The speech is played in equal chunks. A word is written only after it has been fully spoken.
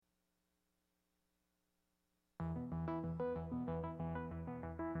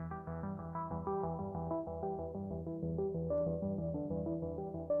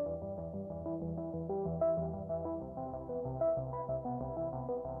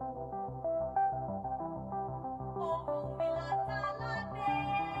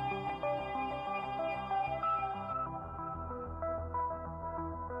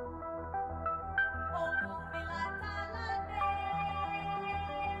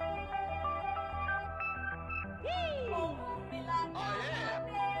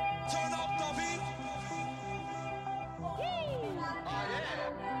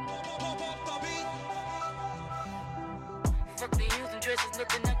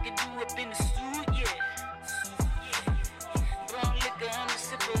something I could do up in the suit, yeah. Brown liquor, I'm a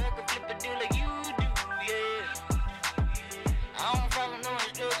sipper, I could flip a deal like you do, yeah. I don't follow no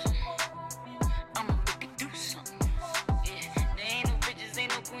instructions. I'ma make it do something, yeah. There ain't no bitches,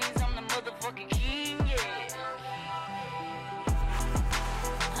 ain't no queens, I'm the motherfucking king, yeah.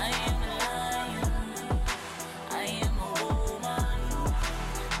 I am a lion, I am a woman.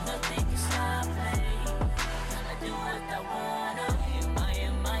 Nothing can stop me. I do what I wanna. I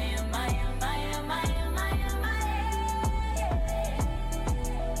am, I am, I am, I am, I am, I am, I am.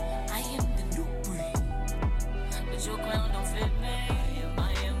 I am the new breed, but your crown don't fit me.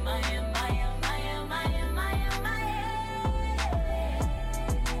 I am, I am, I am, I am, I am, I am, I am.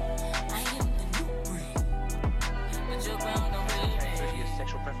 I am the new breed, but your crown don't fit me. So do you have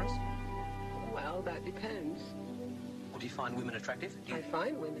sexual preference? Well, that depends. Or do you find women attractive? Do you... I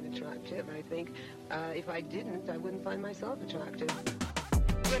find women attractive. I think if I didn't, I wouldn't find myself attractive.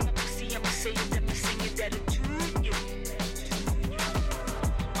 When I see, I'ma say it, let me sing it attitude, yeah.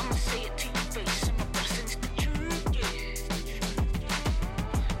 I'ma say it to your face, I'ma bust it's the truth, yeah.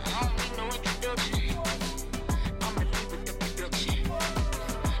 I don't need no introduction, I'ma leave with the production.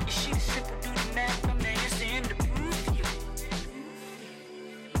 If she was simple, do the math, I'm the answer and the proof, yeah.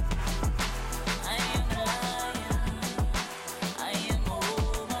 I am a lion, I am a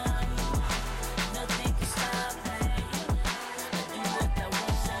woman. Nothing can stop me. I do what I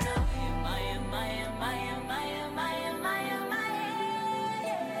want. I am, I am, I am, I am, I am, I am, I am.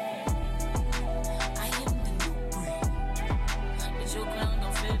 I am the new breed, but your crown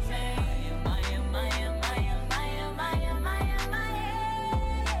don't fit me. I am, I am, I am, I am, I am, I am, I am,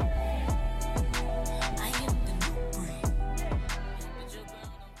 I am the new breed, but your crown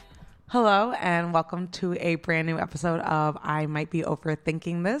don't fit me. Hello, and welcome to a brand new episode of I Might Be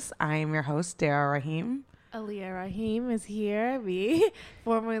Overthinking This. I am your host, Dara Rahim. Aliyah Rahim is here, me,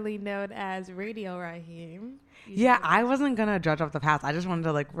 formerly known as Radio Rahim. Yeah, I wasn't going to judge off the past. I just wanted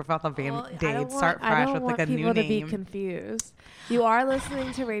to rip out the Band-Aid, start fresh with a new people to be name. confused. You are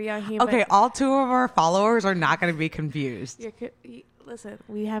listening to Radio Rahim. Okay, all two of our followers are not going to be confused. Listen,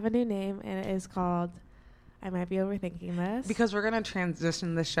 we have a new name, and it is called I Might Be Overthinking This. Because we're going to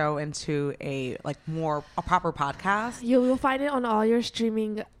transition the show into a proper podcast. You'll find it on all your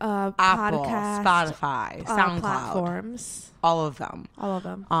streaming Apple, podcast, Spotify, SoundCloud, platforms. all of them. All of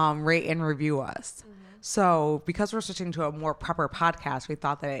them. Rate and review us. So because we're switching to a more proper podcast, we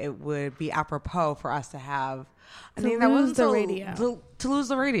thought that it would be apropos for us to have To lose the radio. To lose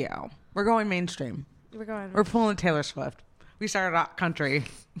the radio. We're going mainstream. We're pulling Taylor Swift. We started out country.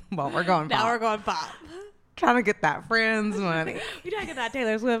 Well, we're going pop. Now we're going pop. Trying to get that Friends money. We're trying to get that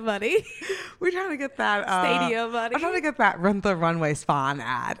Taylor Swift money. We're trying to get that Stadium money. I'm trying to get that Rent the Runway Spawn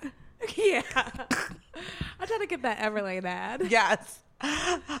ad. Yeah. I'm trying to get that Everlane ad. Yes.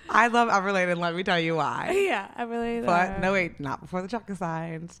 I love Everlane, and let me tell you why. Yeah, Everlane. But no, wait, not before the check is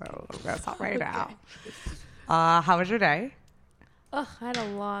signed. So that's not right now. How was your day? Ugh, I had a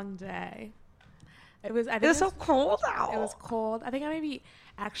long day. It was so cold out. It was cold. I think I maybe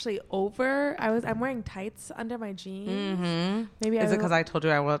actually I'm wearing tights under my jeans. Mm-hmm. Maybe is it because I told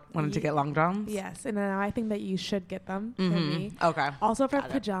you I wanted to get long johns? Yes, and now I think that you should get them for me. Okay. Also for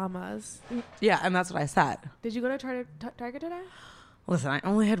pajamas. Yeah, and that's what I said. Did you go to Target today? Listen, I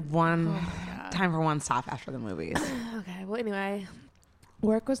only had one time for one stop after the movies. Okay. Well, anyway,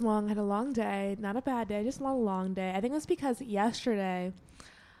 work was long. I had a long day. Not a bad day, just a long day. I think it was because yesterday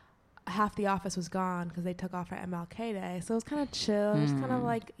half the office was gone because they took off for MLK Day. So it was kind of chill. Just kind of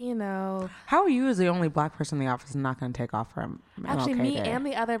like, How are you as the only black person in the office not going to take off for MLK Actually, me Day? and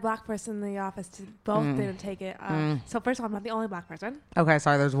the other black person in the office both didn't take it. So first of all, I'm not the only black person. Okay,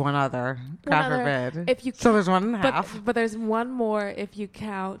 sorry, there's one other. God forbid. So there's one and a half. But there's one more if you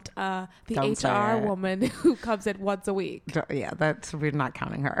count the Don't say HR it. woman who comes in once a week. Yeah, we're not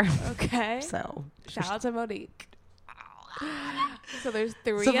counting her. Okay. So shout out to Monique. So there's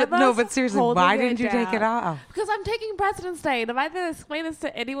three of us. No, but seriously, why didn't you take it down. off? Because I'm taking President's Day. And if I didn't explain this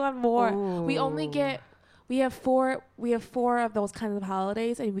to anyone more, Ooh. we have four of those kinds of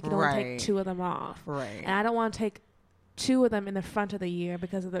holidays, and we can only take two of them off. Right. And I don't want to take two of them in the front of the year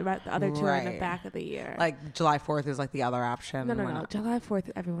because of the other two are in the back of the year. Like July 4th is like the other option. No. July 4th,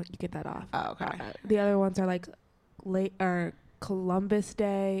 everyone, you get that off. Oh, okay. The other ones are like Columbus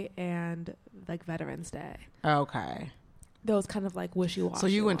Day and like Veterans Day. Okay. Those kind of like wishy-washy. So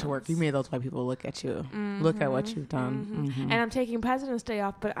you went to work. You made those white people look at you. Look at what you've done. Mm-hmm. And I'm taking President's Day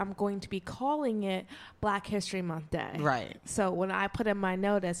off, but I'm going to be calling it Black History Month Day. Right. So when I put in my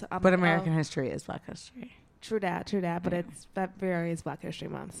notice, but American history is Black history. True that. But it's February is Black History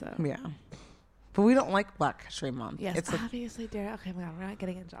Month. So yeah. But we don't like Black History Month. Yes, It's like, obviously, Dara. Okay, my God, we're not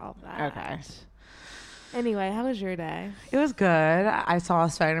getting into all of that. okay. Anyway, how was your day? It was good. I saw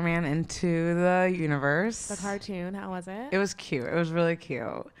Spider-Man Into the Universe. The cartoon, how was it? It was cute. It was really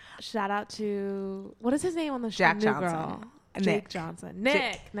cute. Shout out to, what is his name on the show? Jack New Johnson. Girl. Nick. Jake Johnson.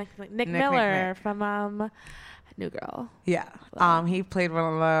 Nick Nick Miller Nick. from New Girl. Yeah. He played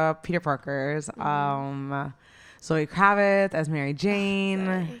one of the Peter Parkers. Zoe Kravitz as Mary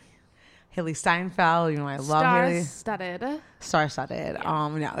Jane. Haley Steinfeld. You know, I love Haley. Star-studded. Star-studded. Yeah.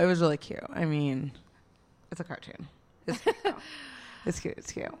 No, it was really cute. I mean, it's a cartoon. It's cute. though. It's cute.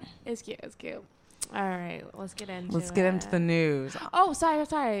 It's cute. It's cute. It's cute. All right, let's get into the news. Oh, sorry.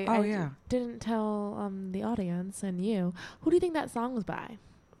 Oh, I yeah. didn't tell the audience and you. Who do you think that song was by?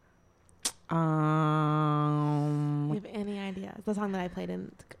 Do you have any idea? It's the song that I played at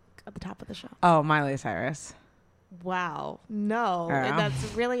the top of the show. Oh, Miley Cyrus. Wow. No. Yeah. And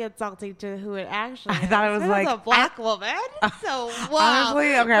that's really insulting to who it actually I thought it was is. like- a black woman. So, wow.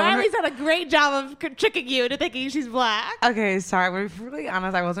 Honestly, okay, Riley's done a great job of tricking you into thinking she's black. Okay, sorry. But to be really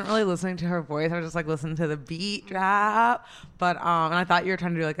honest, I wasn't really listening to her voice. I was just like listening to the beat drop. But and I thought you were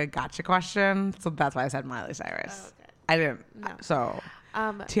trying to do like a gotcha question, so that's why I said Miley Cyrus. Okay. I didn't. No. So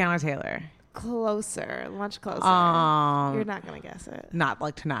Tiana Taylor. Closer. Much closer. You're not going to guess it. Not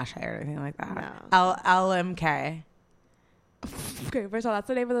like Tinashe or anything like that. No. LMK. Okay, first of all, that's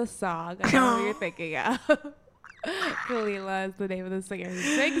the name of the song. I know what you're thinking of. Kalila is the name of the singer who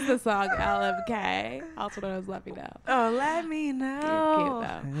sings the song LMK. Also known as Let Me Know. Oh, let me know.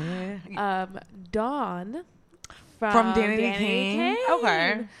 Cute, though. Dawn From Danity Kane.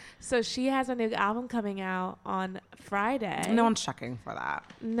 Okay. So she has a new album coming out on Friday. No one's checking for that.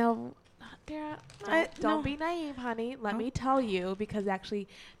 No, Dara, don't no. be naive, honey. Let me tell you, because actually,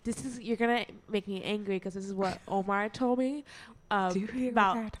 you're gonna make me angry because this is what Omar told me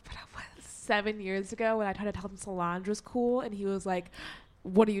about 7 years ago when I tried to tell him Solange was cool, and he was like,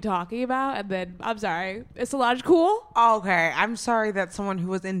 "What are you talking about?" And then, I'm sorry, is Solange cool? Okay, I'm sorry that someone who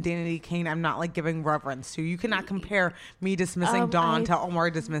was in Danity Kane, I'm not like giving reverence to. You cannot compare me dismissing Dawn to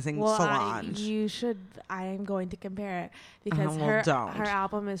Omar dismissing Solange. You should. I am going to compare it because Well, don't. her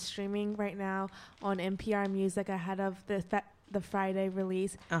album is streaming right now on NPR Music ahead of the Friday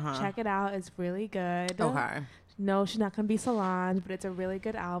release. Check it out; it's really good. Okay. No, she's not going to be Solange, but it's a really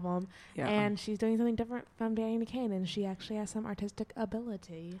good album. Yeah. And she's doing something different from Danity Kane, and she actually has some artistic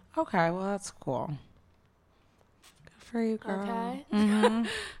ability. Okay, well that's cool. Good for you, girl. Okay? Mm-hmm.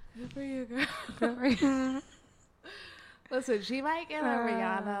 Good for you, girl. Good for you. Listen, she might get a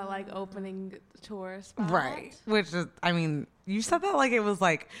Rihanna, opening tour spot. Right. Which is, I mean, you said that like it was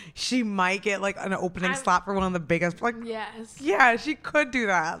like she might get like an opening slot for one of the biggest. Like, Yes. yeah, she could do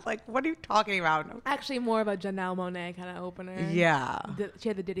that. Like, what are you talking about? Actually, more of a Janelle Monáe kind of opener. Yeah. She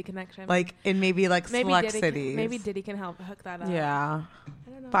had the Diddy connection. Like in maybe like select Diddy cities. maybe Diddy can help hook that up. Yeah. I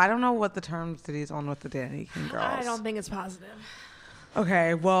don't know. But I don't know what the terms Diddy's on with the Danity Kane girls. I don't think it's positive.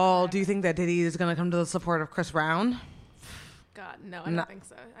 Okay, well, do you think that Diddy is going to come to the support of Chris Brown? God, no, I don't think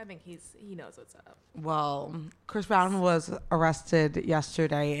so. I think he knows what's up. Well, Chris Brown was arrested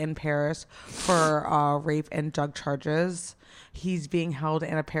yesterday in Paris for rape and drug charges. He's being held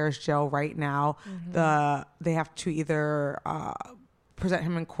in a Paris jail right now. They have to either present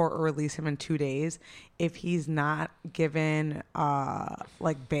him in court or release him in 2 days. If he's not given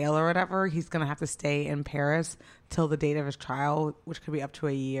bail or whatever, he's going to have to stay in Paris till the date of his trial, which could be up to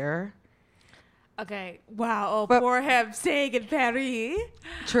a year. Okay. Wow. But- Poor him staying in Paris.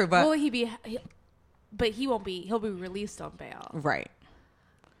 True, but Will he be? But he won't be. He'll be released on bail. right.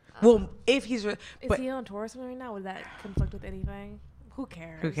 Well, if he's Is but he on tour something right now? Would that conflict with anything? Who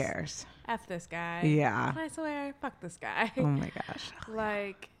cares? who cares? F this guy. Yeah. I swear, fuck this guy. Oh my gosh.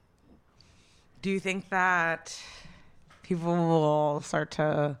 Like, Do you think that people will start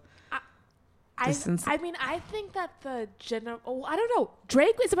to distance? I mean, I think that the general. Oh, I don't know.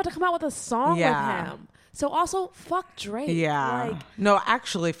 Drake is about to come out with a song Yeah. with him. So also, fuck Drake. Yeah. Like, No,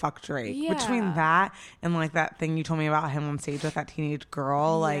 actually, fuck Drake. Yeah. Between that and like that thing you told me about him on stage with that teenage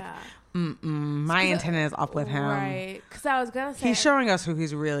girl, like, yeah. my antenna is up with him. Right. Because I was gonna say He's showing us who he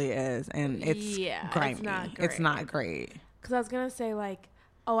really is, and it's Yeah, it's grimy. not It's great. not great. Because I was gonna say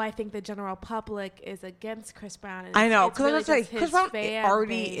I think the general public is against Chris Brown. And I know, it's because really I was like, just his Chris Brown fan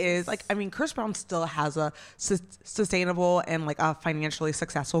already base. is like. I mean, Chris Brown still has a sustainable and like a financially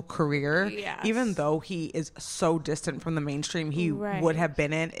successful career. Yes. Even though he is so distant from the mainstream, he Right. would have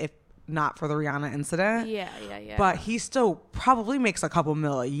been in if not for the Rihanna incident. Yeah. But he still probably makes a couple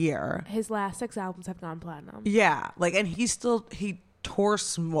mil a year. his last 6 albums have gone platinum. Yeah, like, and he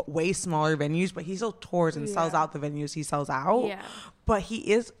tours way smaller venues, but he still tours and sells Yeah. out the venues he sells out. Yeah. But he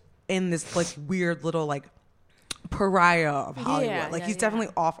is in this like weird little like pariah of Hollywood. Yeah, like yeah, he's yeah. definitely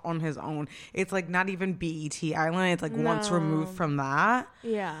off on his own. It's like not even BET Island. It's like once No. removed from that.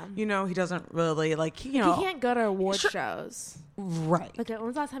 Yeah. You know, he doesn't really like He know can't go to award Sure. shows. right. Like, when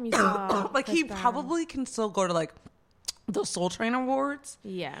was the last time you saw? Like he Chris Brown? probably can still go to like the Soul Train Awards.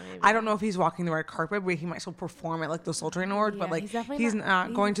 Yeah, maybe. I don't know if he's walking the red carpet, but he might still perform at like the Soul Train Awards. Yeah, but like he's definitely he's not- not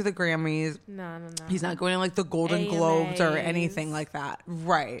he's- going to the Grammys. No. He's not going to like the Golden Globes or AMAs. anything like that.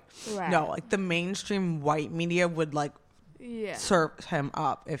 Right. Right. No, like the mainstream white media would like Yeah. serve him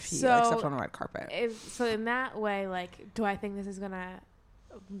up if he like stepped on the red carpet. So in that way, like, do I think this is gonna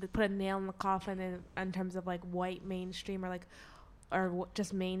put a nail in the coffin in terms of like white mainstream or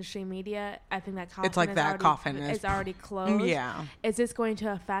just mainstream media? I think that coffin. It's like is that already, coffin is- is already closed. Yeah. Is this going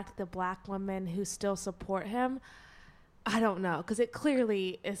to affect the black women who still support him? I don't know, because it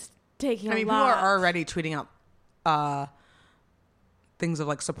clearly is taking. I mean, a people lot. are already tweeting out things of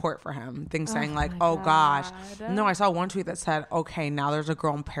like support for him. Things saying like, my "Oh gosh." God. No, I saw one tweet that said, "Okay, now there's a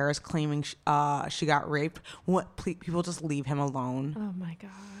girl in Paris claiming she got raped. What? People just leave him alone." Oh my god!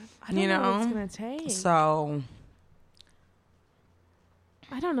 I don't You know what it's know? gonna take. So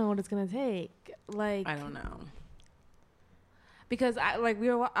I don't know what it's gonna take. Like, I don't know. because I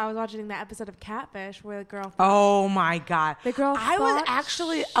was watching that episode of Catfish where the girl. Oh my god. The girl I was thought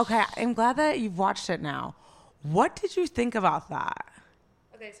actually okay. I'm glad that you've watched it now. What did you think about that?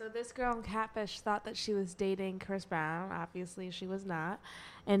 Okay, so this girl in Catfish thought that she was dating Chris Brown. Obviously, she was not.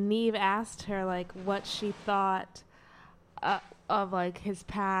 And Neve asked her like what she thought of like his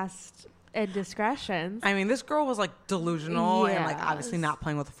past indiscretions. I mean, this girl was like delusional and like obviously Yes. not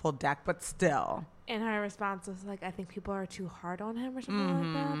playing with a full deck, but still. And her response was like, "I think people are too hard on him or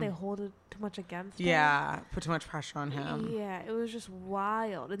something like that. They hold it too much against him." Yeah, put too much pressure on him. Yeah, it was just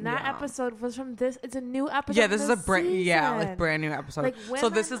wild. And that Yeah. episode was from this. It's a new episode. Yeah, from this is a brand season. brand new episode. Like, so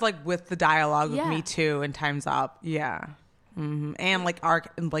this women- is like with the dialogue Yeah. of Me Too and Time's Up. Yeah, and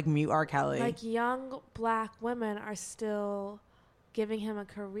like mute R. Kelly. Like young black women are still giving him a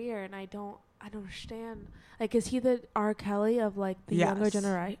career, and I don't understand. Like, is he the R. Kelly of like the younger Yes.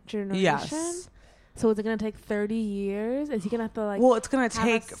 generation? Yes. So is it gonna take 30 years? Is he gonna have to like? Well, it's gonna have a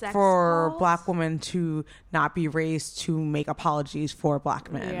take sex for cult? black women to not be raised to make apologies for black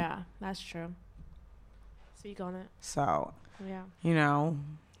men. Yeah, that's true. Speak on it. So Yeah. you know,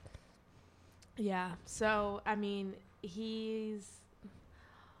 Yeah. So I mean,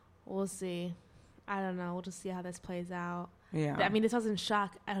 we'll see. I don't know. We'll just see how this plays out. yeah. I mean, this doesn't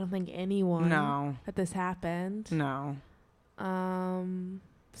shock, I don't think, anyone no, that this happened. no.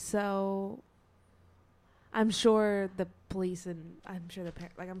 So I'm sure the police and I'm sure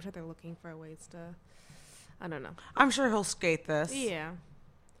I'm sure they're looking for ways to, I don't know. I'm sure he'll skate this. Yeah.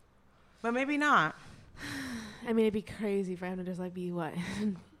 But maybe not. I mean, it'd be crazy for him to just like be what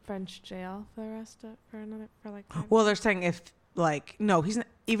in French jail for the rest of for like. 5 Well, they're saying if like no, he's not,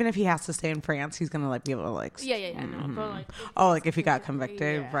 even if he has to stay in France, he's gonna like be able to like. Yeah. No, but like. Oh, like if he got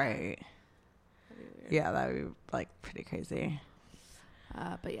convicted, Yeah. right? Yeah, that would be like pretty crazy.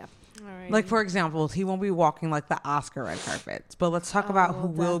 But yeah. All right. Like for example, he won't be walking like the Oscar red carpets, but let's talk about who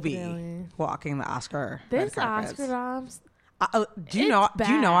will be definitely. walking the Oscar This red carpets. Oscar noms. Do you know? It's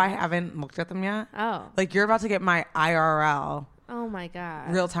Do you know? I bad. haven't looked at them yet. Oh. Like you're about to get my IRL Oh my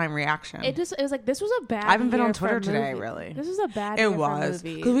god. real time reaction. It was like this was a bad. I haven't been year on for Twitter today, movies. really. This was a bad. It year was for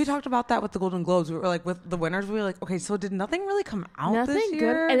movies. because we talked about that with the Golden Globes. We were like, with the winners, we were like, okay, so did nothing really come out Nothing this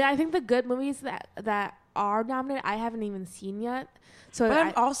year? good, and I think the good movies that are nominated, I haven't even seen yet. So But I,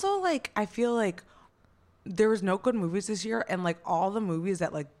 I'm also like, I feel like there was no good movies this year, and like all the movies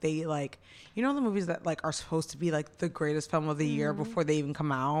that like they like, you know, the movies that like are supposed to be like the greatest film of the year before they even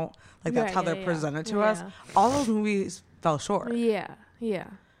come out, like that's Right, how yeah, they're yeah. presented to us. Yeah. All those movies fell short, yeah.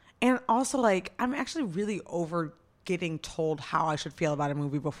 and also like I'm actually really over getting told how I should feel about a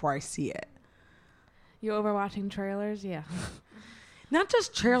movie before I see it. You over watching trailers? Yeah. Not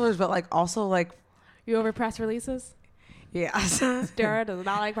just trailers, but like also like You over press releases? yes. Dara does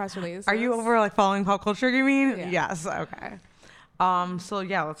not like press releases. Are you over like following pop culture? You mean? Yeah. Yes. Okay. So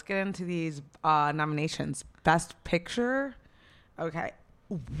yeah, let's get into these nominations. Best Picture. Okay.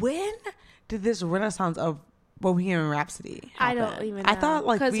 When did this renaissance of Bohemian Rhapsody I happen? don't even know. I thought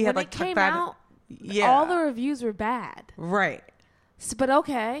like 'Cause we had when like it took came that. out, Yeah. all the reviews were bad. right. But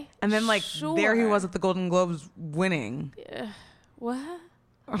okay. And then like there he Sure. was at the Golden Globes winning. What?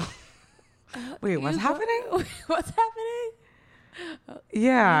 Wait, what's happening? What's happening?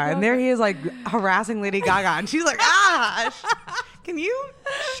 Yeah, and there he is like harassing Lady Gaga, and she's like, "Ah, can you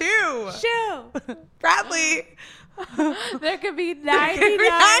shoo, Shoo. Bradley? There could be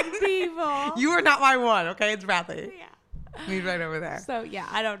 99 people. You are not my one, okay? It's Bradley." Yeah. He's right over there. So yeah,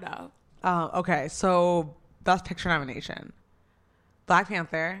 I don't know. Okay, so Best Picture nomination. Black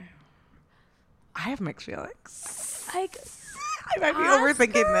Panther. I have mixed feelings. Like, I might be Oscar?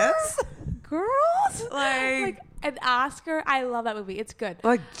 overthinking this. girls, Like an Oscar. I love that movie. It's good.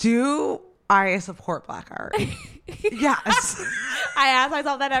 do I support Black art? Yes. I ask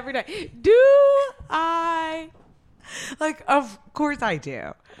myself that every day. Do I? Like, of course I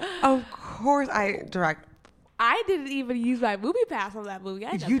do. Of course I direct. I didn't even use my movie pass on that movie.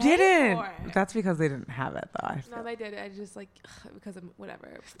 I had to You pay didn't. for it. That's because they didn't have it, though. I feel. No, they did. I just like because of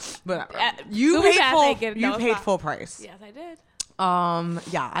whatever. Whatever. Uh, You movie paid pass full. ain't good. No, You it's paid not. full price. Yes, I did.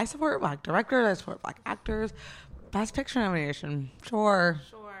 Yeah, I support Black directors. I support Black actors. Best Picture nomination, sure.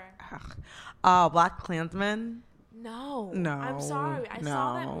 Sure. Black Klansman. No. No, I'm sorry. I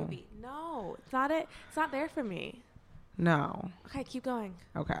saw that no. movie. No, it's not it. It's not there for me. No. Okay, keep going.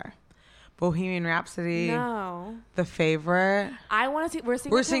 Okay. Bohemian Rhapsody. No. The Favorite. I want to see.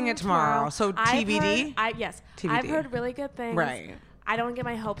 We're seeing it tomorrow. So I've TBD? heard- yes. TBD. I've heard really good things. Right. I don't get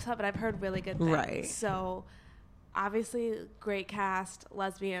my hopes up, but I've heard really good things. Right. So, obviously, great cast,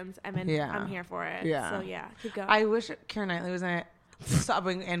 lesbians. Yeah. I'm here for it. Yeah. So yeah, keep going. I wish Keira Knightley was in it.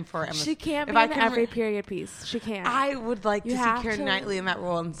 Subbing in for Emma. She can't if be I in can every re- period piece. She can't. I would like You to see have Keira to- Knightley in that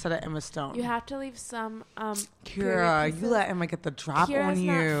role instead of Emma Stone. you have to leave some. Kira, period you pieces. let Emma get the drop Kira's on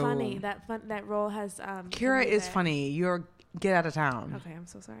you. not funny. That role has. Kira is funny. You're get out of town. Okay, I'm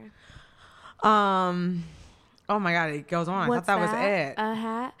so sorry. Oh my god, it goes on. What's I thought that was it. A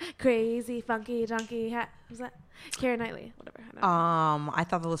hat, crazy, funky, junky hat. Was that Keira Knightley? Whatever. I don't know. I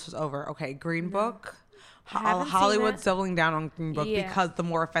thought the list was over. Okay, Green Book. Haven't seen Hollywood's it. doubling down on Green Book Yeah. because the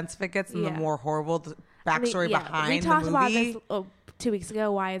more offensive it gets and the Yeah. more horrible the I mean, backstory yeah, behind we the talked movie. about this 2 weeks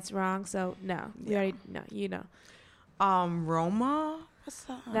ago. Why it's wrong? So no, we already know. You know Roma. What's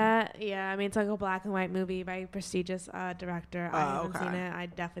that? that. Yeah, I mean it's like a black and white movie by a prestigious director. I haven't okay. seen it. I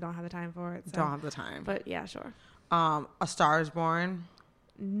definitely don't have the time for it. So. Don't have the time. But yeah, sure. A Star Is Born.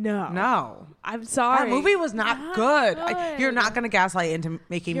 No, No, I'm sorry. that movie was not Not good. good. You're not gonna gaslight into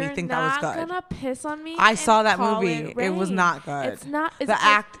making You're me think that was not good. gonna piss on me. I and saw that call movie. It was rain. not good. It's not. It's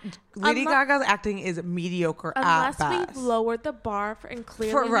The Lady unle- Gaga's acting is mediocre unless at best. we've lowered the bar for, and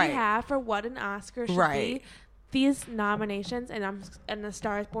clearly right. we have for what an Oscar should Right. be. These nominations and The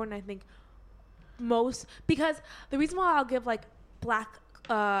Star Is Born, I think most because the reason why I'll give like Black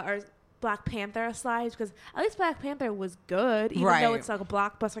Panther a slide is because at least Black Panther was good, even though Right. it's like a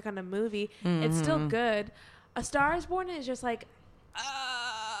blockbuster kind of movie. It's still good. A Star Is Born is just like.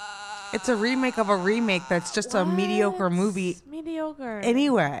 It's a remake of a remake that's just a mediocre What? movie Mediocre.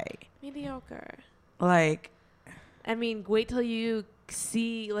 anyway. Mediocre. Like, I mean, wait till you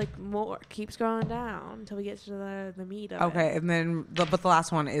see like more. Keep scrolling down until we get to the meat of it. okay, and then but the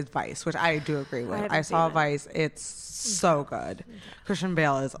last one is Vice, which I do agree with. haven't I saw seen it. Vice. It's so good. Christian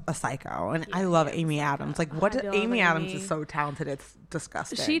Bale is a psycho, and I love Amy Adams. Like, what? I love Amy Adams Amy. is so talented. It's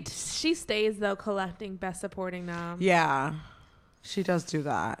disgusting. She stays though collecting Best Supporting nom. yeah, she does do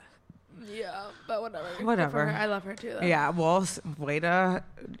that. Yeah, but whatever. Good for Whatever. her. I love her too. Though. Yeah, well, way to,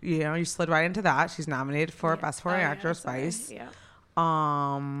 you slid right into that. She's nominated for Best Supporting Actress, sorry. Vice. Yeah.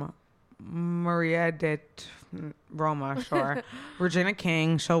 Maria de Roma, sure. Regina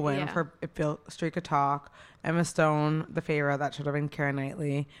King, she'll win Yeah. for If Beale Street Could Talk. Emma Stone, The Favorite, that should have been Keira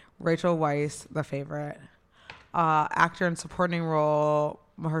Knightley. Rachel Weisz, The Favorite. Actor in supporting role,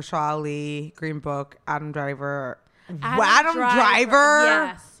 Mahershala Ali, Green Book, Adam Driver. Adam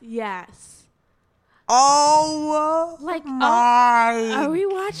Driver? Yes. Oh, Like, my Are we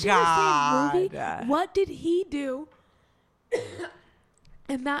watching God. the same movie? What did he do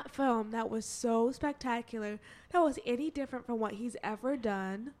in that film that was so spectacular? That was any different from what he's ever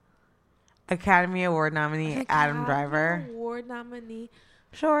done? Academy Award nominee Adam Academy Driver. Award nominee.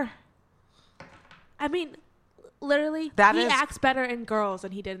 Sure. I mean, literally, That he is- acts better in Girls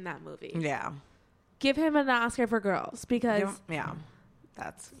than he did in that movie. Yeah. Give him an Oscar for Girls because Yeah.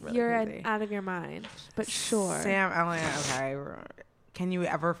 That's really you're crazy. out of your mind. But sure. Sam Elliott, okay. Can You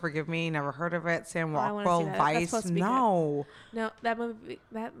Ever Forgive Me? Never heard of it. Sam I wanna see Rockwell, that. That's Vice. supposed to be No. No, that movie,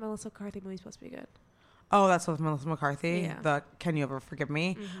 that Melissa McCarthy movie is supposed to be good. Oh, that's with Melissa McCarthy. Yeah. The Can You Ever Forgive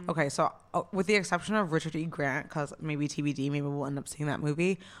Me? Okay, so with the exception of Richard E. Grant, because maybe TBD, maybe we'll end up seeing that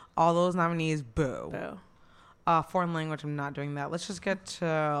movie. All those nominees, boo. Boo. Foreign language, I'm not doing that. Let's just get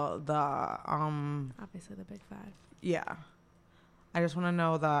to the Obviously, the big five. yeah. I just want to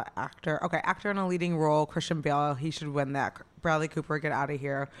know the actor. Okay, actor in a leading role, Christian Bale. He should win that. Bradley Cooper, get out of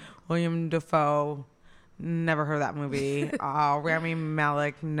here. William Dafoe, never heard of that movie. Rami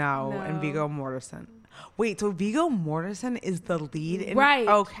Malek, no. And No. Viggo Mortensen. Wait, so Viggo Mortensen is the lead? Right.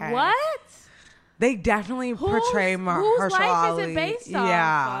 Okay. What? They definitely portray whose Mahershala life Ali. is it based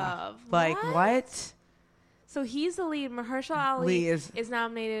yeah. off of? Like what? So he's the lead. Mahershala Ali Lee is is-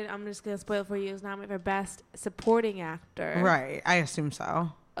 nominated. I'm just gonna spoil it for you. Is nominated for Best Supporting Actor. Right. I assume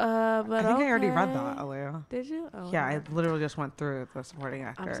so. But I think I already read okay. that, Aaliyah. Did you? Oh, Yeah, I okay. literally just went through the supporting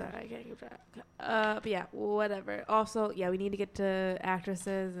actor. I'm sorry, I can't keep track. But yeah, whatever. Also, yeah, we need to get to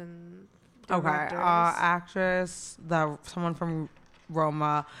actresses and Okay. directors. Actress, someone from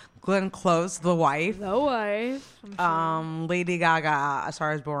Roma, Glenn Close, the wife. The wife. I'm sure. Lady Gaga, A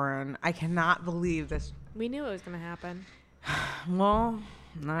Star Is Born. I cannot believe this. We knew it was gonna happen. Well,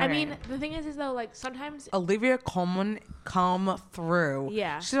 I mean, the thing is though, like sometimes. Olivia Colman come through.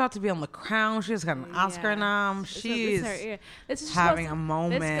 Yeah. She's about to be on The Crown. She's got an Oscar Yeah. nom. So She's this is having supposed a to-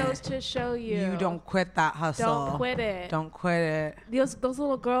 moment. This goes to show you. You don't quit that hustle. Don't quit it. Don't quit it. Those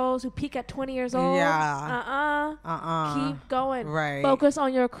little girls who peak at 20 years old. Yeah. Keep going. Right. Focus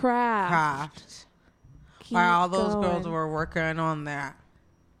on your craft. Craft. Keep While all those girls going. were working on their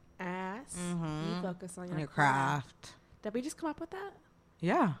ass. Mhm. You focus on on your your craft. craft. Did we just come up with that?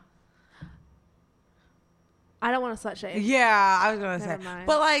 Yeah. I don't want to slut shame. Yeah, I was gonna Never say, mind.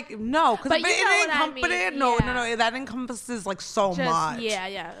 but like no, because But it, you know what I it mean, no, yeah. no, that encompasses like so Just, much.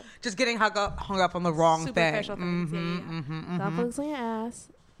 yeah. Just getting hung up on the wrong thing. Superficial things. Yeah. Don't focus on your ass.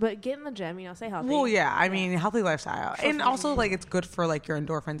 But get in the gym, stay healthy. Well, yeah, I mean, healthy lifestyle, and Healthy. also like it's good for like your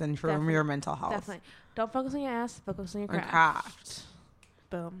endorphins and for Definitely. your mental health. Definitely. Don't focus on your ass. Focus on your And craft. craft.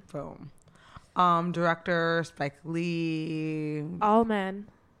 Boom. Boom. Director Spike Lee. All men.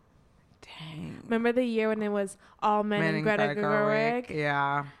 Dang. Remember the year when it was all men and Greta Gerwig?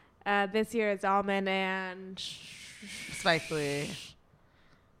 Yeah. This year it's all men and Spike Lee.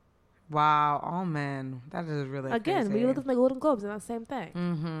 Wow, all men. That is really again. crazy. We look at the Golden Globes and that's the same thing.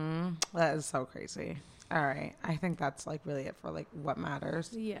 Mm-hmm. That is so crazy. All right. I think that's like really it for like what matters.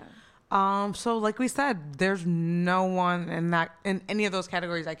 Yeah. So like we said, there's no one in any of those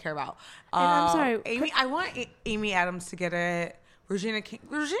categories I care about. And I'm sorry, Amy. I want Amy Adams to get it. Regina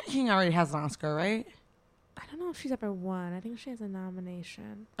King already has an Oscar, right? I don't know if she's ever won. I think she has a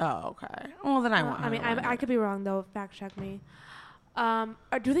nomination. Oh, okay. Well, then I want. I mean, her to win I it. could be wrong though. Fact check me.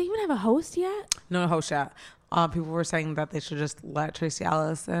 Or do they even have a host yet? No host yet. People were saying that they should just let Tracy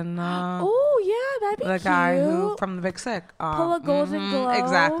Ellis and Oh yeah, that'd be the cute. guy who from The Big Sick Pull a Golden Globe.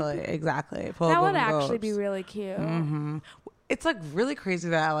 Exactly. Pull a That would Golden actually be Globes. really cute. Mm-hmm. It's like really crazy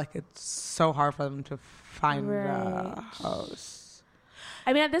that like it's so hard for them to find Right. a host.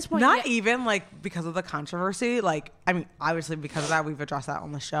 I mean, at this point, Not yeah, even like because of the controversy. Like, I mean, obviously because of that, we've addressed that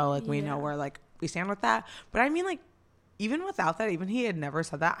on the show. Like, we know Yeah. where like we stand with that. But I mean, like, even without that, even he had never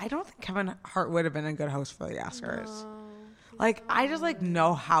said that. I don't think Kevin Hart would have been a good host for the Oscars. No. Like, I just like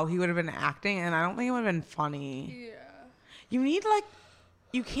know how he would have been acting, and I don't think it would have been funny. Yeah. You need like,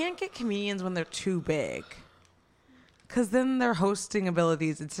 you can't get comedians when they're too big. Cause then their hosting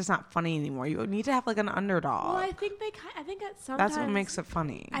abilities, it's just not funny anymore. You need to have like an underdog. Well, I think I think that sometimes That's what makes it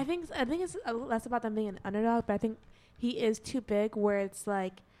funny. I think it's less about them being an underdog, but I think he is too big where it's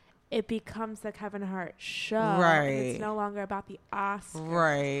like it becomes the Kevin Hart show. And Right. it's no longer about the Oscar.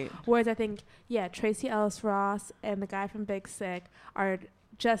 Right. Whereas I think, yeah, Tracy Ellis Ross and the guy from Big Sick are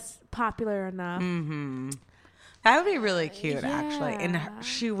just popular enough. Mm-hmm. That would be really cute, actually. And Yeah.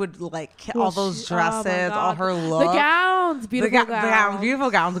 she would like Well, all those oh my dresses, all God. her look, The gowns, beautiful the gowns,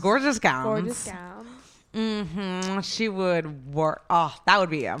 beautiful gowns, gorgeous gowns, gorgeous gowns. Mm-hmm. She would work. Oh, that would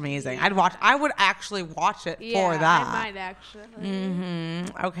be amazing. I would actually watch it Yeah, for that. I might actually.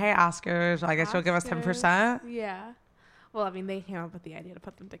 Mm-hmm. Okay, Oscars. I guess you'll give us 10%. Yeah. Well, I mean, they came up with the idea to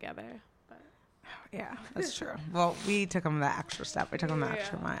put them together. But Yeah, that's true. Well, we took them the extra step. We took them the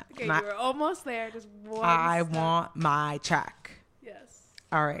extra mile. Okay, you were almost there. Just one. I step. want my check. Yes.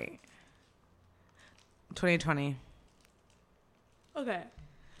 All right. 2020. Okay.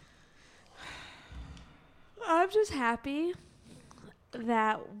 I'm just happy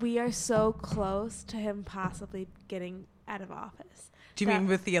that we are so close to him possibly getting out of office. Do you mean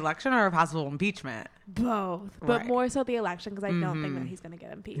with the election or a possible impeachment? Both, but Right. more so the election because I don't think that he's going to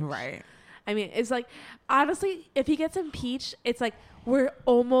get impeached. Right. I mean, it's like, honestly, if he gets impeached, it's like we're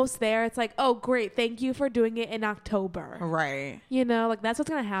almost there. It's like, oh, great, thank you for doing it in October. Right. You know, like that's what's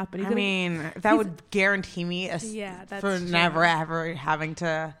going to happen. He's I gonna- mean, that would guarantee me Yeah, that's for true. never ever having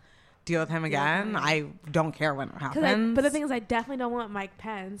to deal with him again. Yeah. I don't care when it 'cause happens. but the thing is, I definitely don't want Mike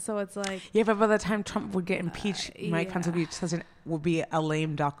Pence. So it's like, yeah, but by the time Trump would get impeached, Mike Pence would yeah. would be a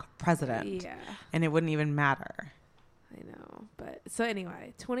lame duck president, yeah, and it wouldn't even matter. I know. But so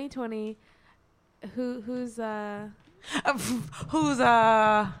anyway, 2020. Who's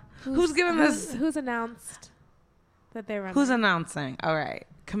Who's giving this? Who's announced that they're running? Who's announcing? All right.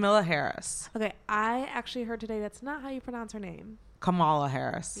 Camilla Harris. Okay, I actually heard today that's not how you pronounce her name. Kamala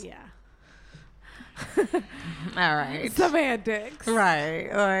Harris. Yeah. All right. Semantics. Right.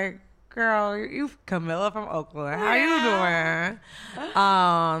 Like, girl, you Camilla from Oakland. How you doing?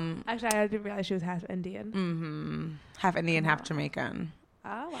 Actually, I didn't realize she was half Indian. Half Indian, half Jamaican.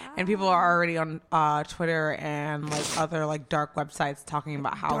 Oh, wow. And people are already on Twitter and like other like dark websites talking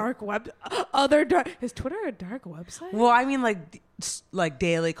about how Dark web. Other dark. Is Twitter a dark website? Well, I mean like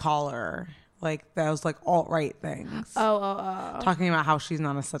Daily Caller, like those like alt-right things. Oh. Talking about how she's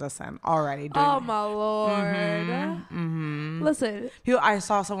not a citizen already. Doing Oh, my Lord. Listen, I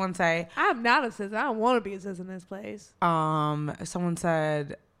saw someone say, I'm not a citizen. I don't want to be a citizen in this place. someone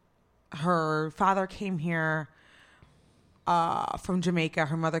said her father came here from Jamaica.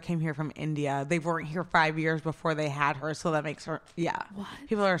 Her mother came here from India. They weren't here 5 years before they had her, so that makes her, yeah. What?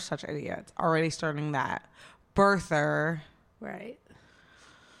 People are such idiots. Already starting that. Birther. Right.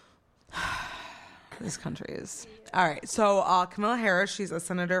 This country is. All right. So Camilla Harris, she's a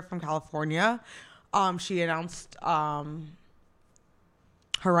senator from California. She announced her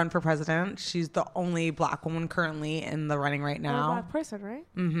run for president. She's the only black woman currently in the running right Well, now. black person, right?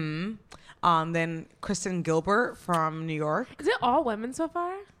 Then Kristen Gilbert from New York. Is it all women so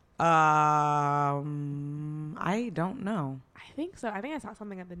far? I don't know. I think so. I think I saw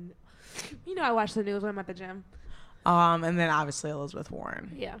something at the. I watch the news when I'm at the gym. And then obviously Elizabeth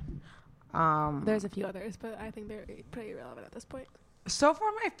Warren. Yeah. There's a few others, but I think they're pretty irrelevant at this point. So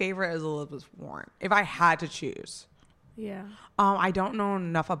far, my favorite is Elizabeth Warren. If I had to choose. Yeah. I don't know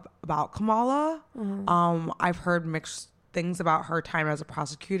enough about Kamala. I've heard mixed things about her time as a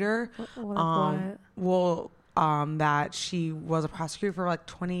prosecutor. What? That she was a prosecutor for like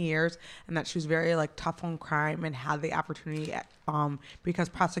 20 years and that she was very like tough on crime and had the opportunity because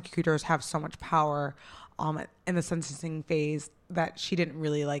prosecutors have so much power in the sentencing phase that she didn't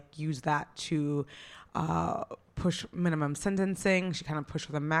really like use that to push minimum sentencing. She kind of pushed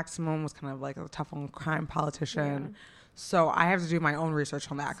for the maximum, was kind of like a tough on crime politician. Yeah. So I have to do my own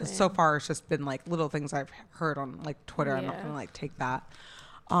research on that because so Same. far it's just been like little things I've heard on like Twitter. I'm not Yeah. gonna like take that.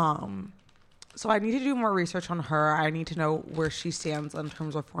 So I need to do more research on her. I need to know where she stands in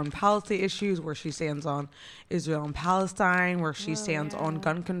terms of foreign policy issues, where she stands on Israel and Palestine, where she stands on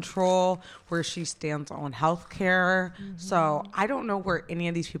gun control, where she stands on healthcare. So I don't know where any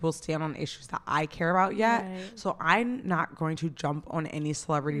of these people stand on issues that I care about yet. Right. So I'm not going to jump on any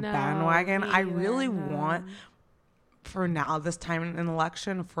celebrity No, bandwagon. me I either, really no. want for now, this time in an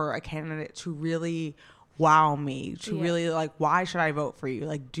election, for a candidate to really wow me, to Yeah. really like, why should I vote for you?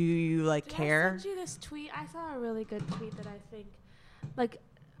 Like, do you like Did care? I send you this tweet? I saw a really good tweet that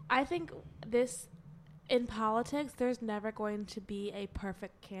I think this in politics, there's never going to be a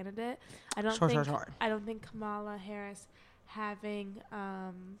perfect candidate. I don't think. Sure. I don't think Kamala Harris having. I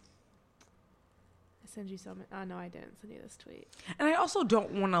send you some. Oh no, I didn't send you this tweet. And I also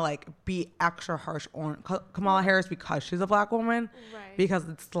don't want to like be extra harsh on Kamala Harris because she's a black woman, Right. because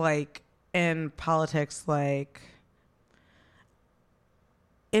it's like in politics, like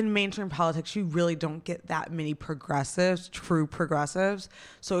in mainstream politics, you really don't get that many progressives, true progressives.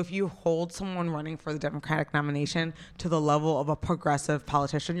 So if you hold someone running for the Democratic nomination to the level of a progressive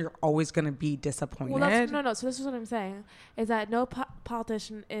politician, you're always going to be disappointed. Well, no. So this is what I'm saying: is that no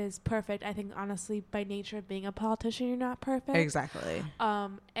politician is perfect. I think honestly, by nature of being a politician, you're not perfect. Exactly.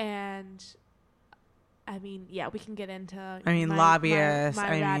 And I mean, yeah, we can get into. Lobbyists.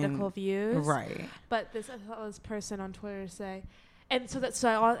 my radical views. Right. But I saw this person on Twitter say, and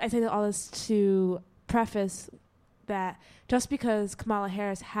I say all this to preface that just because Kamala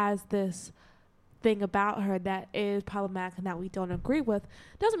Harris has this thing about her that is problematic and that we don't agree with,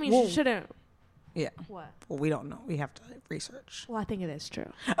 doesn't mean she shouldn't. Yeah. What? Well, we don't know. We have to research. Well, I think it is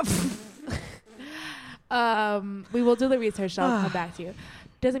true. We will do the research. I'll come back to you.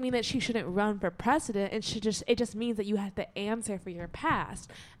 Doesn't mean that she shouldn't run for president. It just means that you have to answer for your past.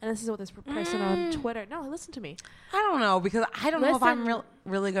 And this is what this person on Twitter. No, listen to me. I don't know, because I don't know if I'm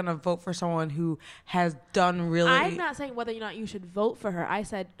really going to vote for someone who has done really. I'm not saying whether or not you should vote for her. I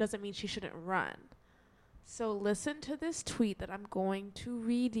said doesn't mean she shouldn't run. So listen to this tweet that I'm going to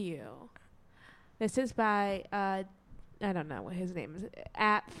read you. This is by I don't know what his name is,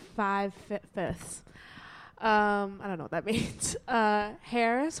 at 5/5. I don't know what that means.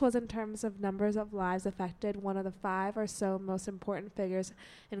 Harris was, in terms of numbers of lives affected, one of the 5 or so most important figures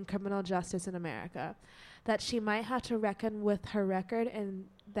in criminal justice in America. That she might have to reckon with her record and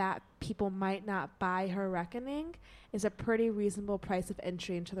that people might not buy her reckoning is a pretty reasonable price of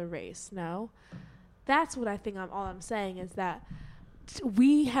entry into the race. No? That's what I think all I'm saying is that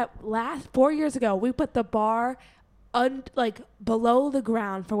we have 4 years ago, we put the bar like below the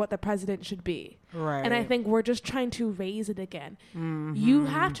ground for what the president should be. Right. And I think we're just trying to raise it again. You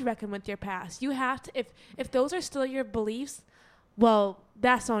have to reckon with your past. You have to, if those are still your beliefs, well,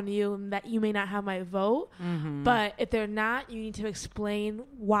 that's on you, and that you may not have my vote. But if they're not, you need to explain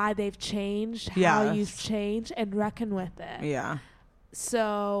why they've changed, how Yes. you've changed, and reckon with it. Yeah.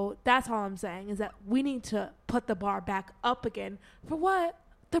 So that's all I'm saying, is that we need to put the bar back up again for what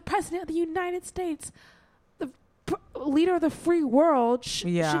the president of the United States, the leader of the free world,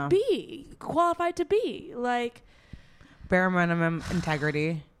 Yeah. should be qualified to be. Like, Bare minimum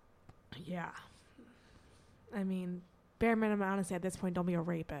integrity. yeah. I mean, bare minimum, honestly, at this point, don't be a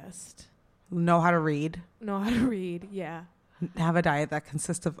rapist. Know how to read. Know how to read. Yeah. Have a diet that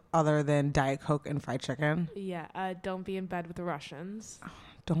consists of other than Diet Coke and fried chicken. Yeah. Don't be in bed with the Russians.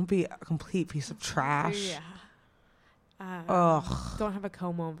 Don't be a complete piece of trash. Yeah. Ugh. Don't have a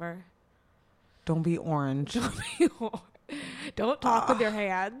comb over. Don't be orange. Don't talk with your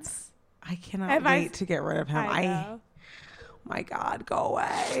hands. I cannot If wait to get rid of him. I know. My God, go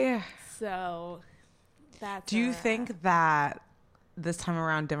away. So that's. Do you where- think that this time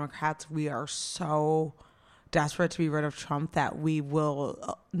around, Democrats, we are so desperate to be rid of Trump that we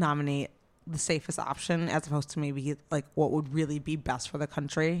will nominate the safest option as opposed to maybe like what would really be best for the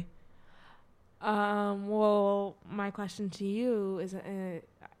country? Well, my question to you is,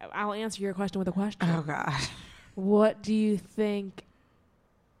 I'll answer your question with a question. Oh God. What do you think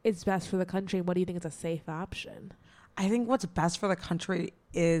is best for the country? What do you think is a safe option? I think what's best for the country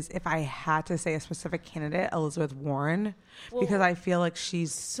is, if I had to say a specific candidate, Elizabeth Warren, because I feel like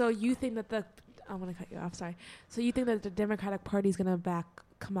she's. So you think that I'm going to cut you off, sorry. So you think that the Democratic Party is going to back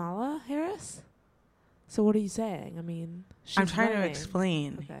Kamala Harris? So what are you saying? I mean, I'm trying to running.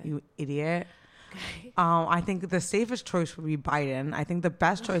 explain, Okay. you idiot. Okay. I think the safest choice would be Biden. I think the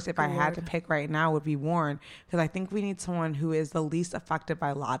best choice, if I had to God. pick right now, would be Warren, because I think we need someone who is the least affected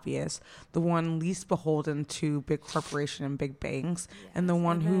by lobbyists, the one least beholden to big corporation and big banks, and the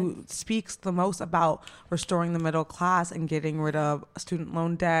one who speaks the most about restoring the middle class and getting rid of student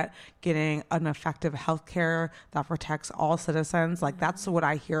loan debt, getting an effective health care that protects all citizens. Like, that's what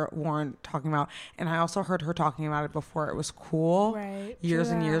I hear Warren talking about. And I also heard her talking about it before it was cool, Right. years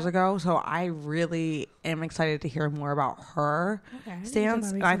True and years that. ago. So I really am excited to hear more about her Okay.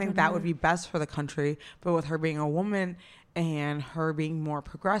 stance. And I think that would be best for the country. But with her being a woman and her being more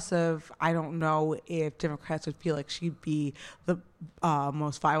progressive, I don't know if Democrats would feel like she'd be the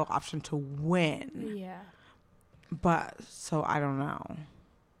most viable option to win. Yeah. But so I don't know.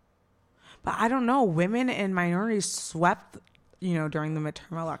 But I don't know. Women and minorities swept, during the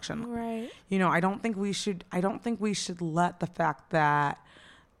midterm election. Right. I don't think we should let the fact that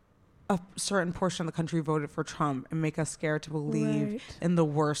a certain portion of the country voted for Trump and make us scared to believe Right. in the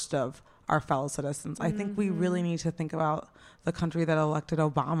worst of our fellow citizens. I think we really need to think about the country that elected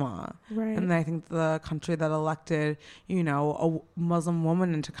Obama. Right. And I think the country that elected, a Muslim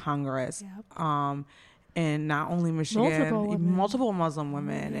woman into Congress. Yep. And not only Michigan, multiple Muslim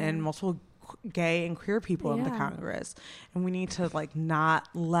women Yeah. and multiple gay and queer people into Yeah. Congress. And we need to not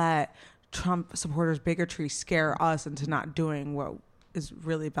let Trump supporters' bigotry scare us into not doing what is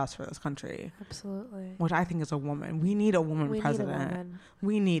really best for this country, Absolutely. which I think is a woman. We need a woman We president. need a woman.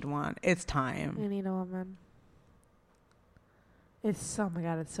 We need one. It's time. We need a woman. Oh my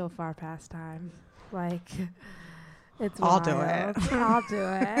God, it's so far past time. Like, it's I'll do wild. it. I'll do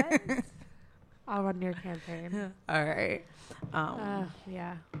it. I'll run your campaign. All right.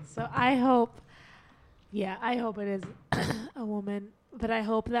 Yeah. So I hope it is a woman, but I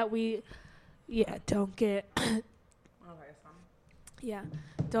hope that we, don't get,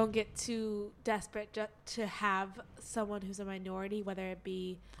 don't get too desperate to have someone who's a minority, whether it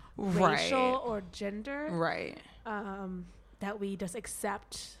be racial or gender, Right. that we just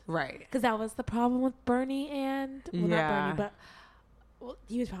accept. Right. Because that was the problem with Bernie and, well, Yeah. not Bernie, but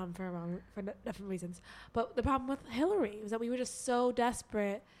he was a problem for different reasons. But the problem with Hillary was that we were just so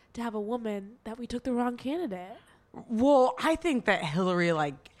desperate to have a woman that we took the wrong candidate. Well, I think that Hillary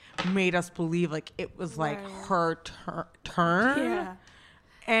made us believe it was Right. her turn. Yeah.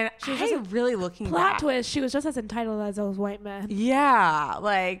 And She was just I really looking Plot back. twist, she was just as entitled as those white men. Yeah,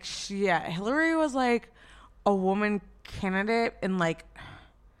 Hillary was a woman candidate, and I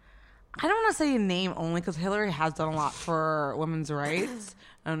don't want to say name only because Hillary has done a lot for women's rights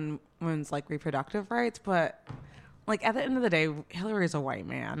and women's reproductive rights, but at the end of the day, Hillary's a white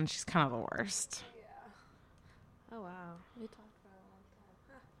man, and she's kind of the worst. Oh, wow. We talked for a long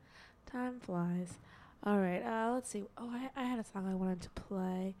time. Time flies. All right. Let's see. Oh, I had a song I wanted to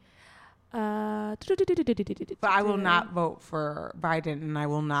play. But I will not vote for Biden, and I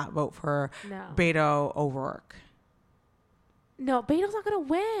will not vote for No. Beto O'Rourke. No, Beto's not going to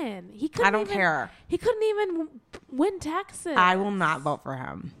win. He couldn't. I don't care. He couldn't even win Texas. I will not vote for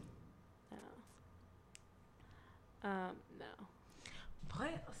him. No.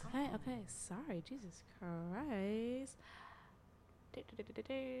 Okay. Sorry. Jesus Christ.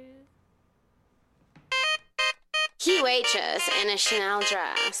 He waitress in a Chanel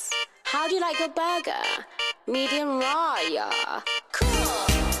dress. How do you like your burger? Medium raw, yeah. Cool.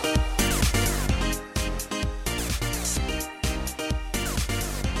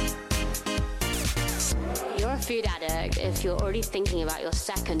 You're a food addict if you're already thinking about your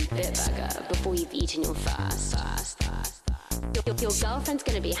second Bitburger before you've eaten your first. Your girlfriend's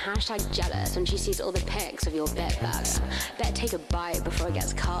gonna be hashtag jealous when she sees all the pics of your Bitburger. Better take a bite before it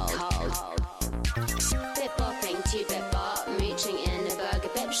gets cold. Bit bopping to bit bop, mooching in a burger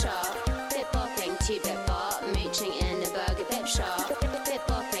bip shop. Bit bopping to bit bop, mooching in a burger bip shop. Bit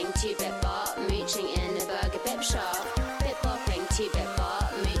bopping to bit bop, mooching in a burger bip shop. Bit bopping to bit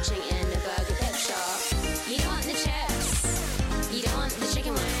bop, mooching in a burger bip shop. You don't want the chips, you don't want the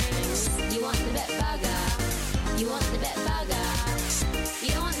chicken wings, you want the bit burger, you want the bit burger.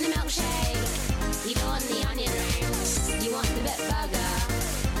 You don't want the milkshake, you don't want the onion rings, you want the bit burger,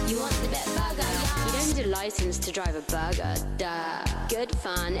 you want the bit burger. You don't need a license to drive a burger, duh. Good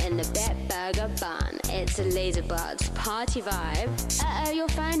fun in the Bitburger bun. It's a laser buds party vibe. Your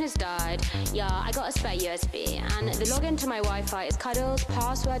phone has died. Yeah, I got a spare USB, and the login to my Wi-Fi is Cuddles.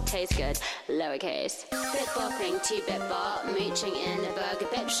 Password tastes good, lowercase. Bit bopping to bit bop, mooching in a burger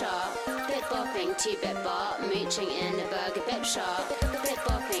bip shop. Bit bopping to bit bop, mooching in a burger bip shop. Bit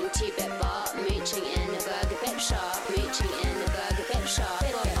bopping to bit bop, mooching in a burger bip shop. Mooching in a burger bip shop.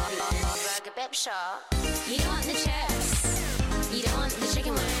 Burger bip shop. You don't want the chips, you don't want the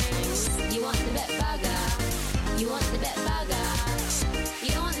chicken wings, you want the bit burger, you want the bit burger.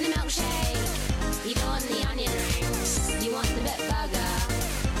 You don't want the milkshake, you don't want the onion rings, you want the bit burger,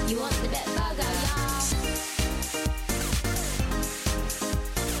 you want the bit burger, yeah.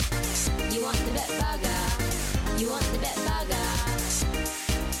 You want the bit burger, you want the bit burger.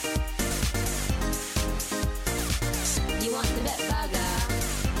 You want the bit burger,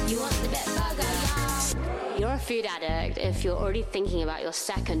 you want the bit burger, yeah. You're a food addict if you're already thinking about your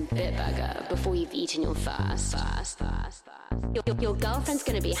second Bitburger before you've eaten your first. Your girlfriend's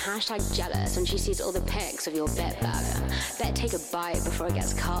gonna be hashtag jealous when she sees all the pics of your Bitburger. Better take a bite before it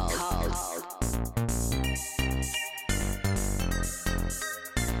gets cold.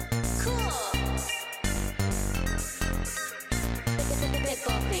 Bit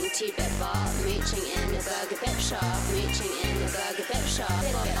bopping to bit bop, mooching in a burger bip shop, mooching in a burger bip shop,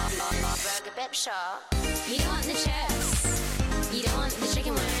 burger bip shop. You don't want the chips, you don't want the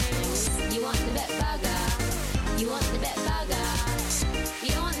chicken wings, you want the bit burger, you want the bit burger.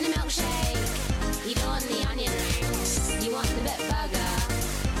 You don't want the milkshake, you don't want the onion rings, you want the bit burger,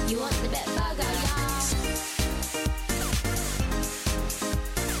 you want the bit burger, yeah.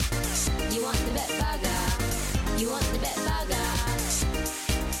 You want the bit burger, you want the bit burger.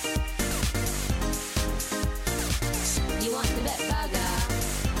 You want the bit burger,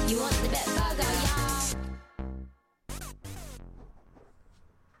 you want the bit burger, yeah.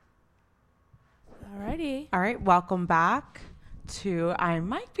 Alrighty. All right, welcome back to I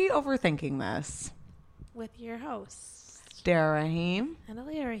Might Be Overthinking This. With your hosts, Dara Rahim. and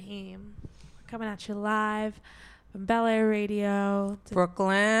Aaliyah Rahim. Coming at you live from Bel Air Radio. It's a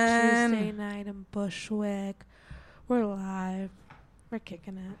Brooklyn. Tuesday night in Bushwick. We're live. We're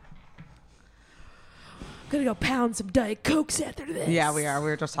kicking it. Gonna go pound some Diet Cokes after this. Yeah, we are. We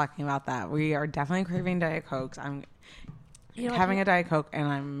were just talking about that. We are definitely craving Diet Cokes. I'm You know what, having a Diet Coke and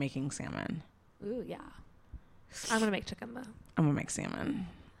I'm making salmon. Ooh, yeah. I'm gonna make chicken though. I'm going to make salmon.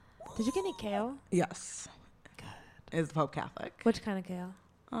 Did you get any kale? Yes. Good. Is the Pope Catholic? Which kind of kale?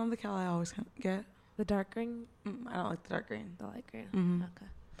 The kale I always get. The dark green? I don't like the dark green. The light green? Mhm.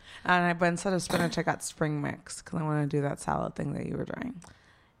 Okay. But instead of spinach, I got spring mix because I want to do that salad thing that you were doing.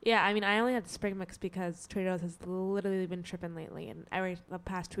 Yeah, I mean, I only had spring mix because Trader Joe's has literally been tripping lately, and the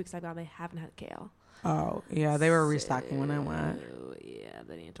past 2 weeks I've gone, they haven't had kale. Oh, yeah. They were restocking when I went. Oh, yeah,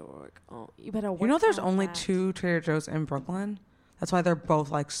 they need to work. Oh, you better work. You know, there's on only that. 2 Trader Joe's in Brooklyn. That's why they're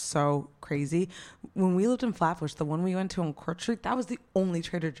both like so crazy. When we lived in Flatbush, the one we went to on Court Street, that was the only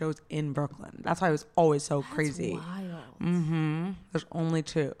Trader Joe's in Brooklyn. That's why it was always so That's crazy. wild. There's only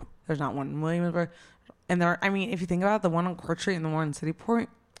 2. There's not one in Williamsburg. And I mean, if you think about it, the one on Court Street and the one in City Point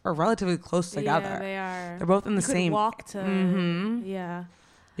are relatively close together. Yeah, they are. They're both in the You couldn't same. walk to. Mhm. Yeah.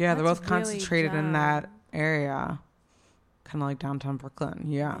 Yeah, they're That's both really concentrated in that dumb. area. Kind of like downtown Brooklyn.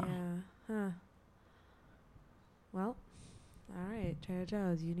 Yeah. Huh. Well, all right, Trader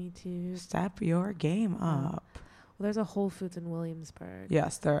Joe's, you need to. Step your game up. Well, there's a Whole Foods in Williamsburg.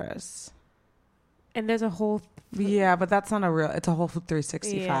 Yes, there is. And there's a whole... Yeah, but that's not a real... It's a Whole Food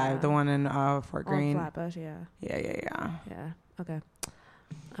 365, Yeah. the one in Fort Greene. Flatbush, yeah. Yeah. Yeah, okay.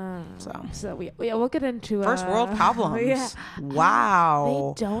 So we'll get into... first world problems. Yeah.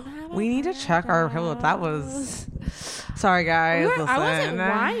 Wow. They don't have We need to check our privilege. That was... Sorry, guys. I wasn't listen.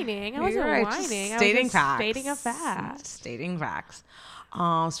 whining. I wasn't You're right, just whining. stating I was just facts. stating a fact. Stating facts.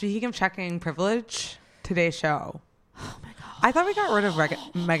 Speaking of checking privilege, today's show. Oh my god! I thought we got rid of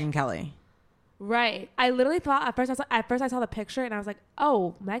Megyn Kelly. Right. I literally thought at first I saw the picture and I was like,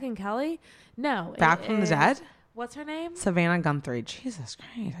 oh, Megyn Kelly? No. Back from the dead? What's her name? Savannah Guthrie. Jesus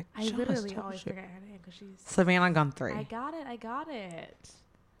Christ. I literally always forget her name because she's... Savannah Guthrie. I got it.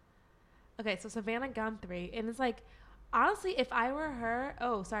 Okay, so Savannah Guthrie. And it's like, honestly, if I were her...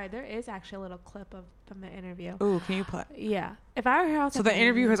 Oh, sorry. There is actually a little clip from the interview. Ooh, can you put... Yeah. If I were her... I was So like, the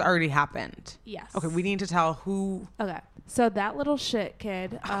interview has already happened. Yes. Okay, we need to tell who... Okay. So that little shit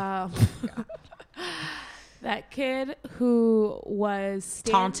kid... that kid who was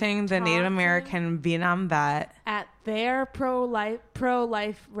taunting the Native American Vietnam vet at their pro-life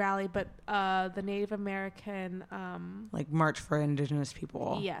rally, but the Native American like March for Indigenous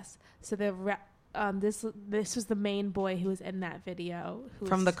People. Yes. So this was the main boy who was in that video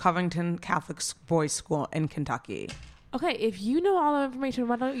from the Covington Catholic Boys School in Kentucky. Okay, if you know all the information,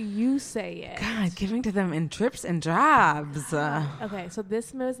 why don't you say it? God, giving to them in drips and drabs. Okay, so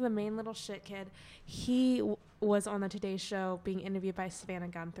this was the main little shit kid. He was on the Today Show being interviewed by Savannah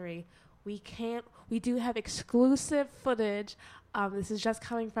Guthrie. We do have exclusive footage. This is just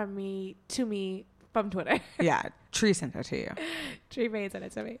coming from me from Twitter. Yeah, Tree sent it to you. Tree May sent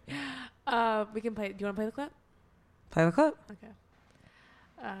it to me. We can play. Do you want to play the clip? Play the clip.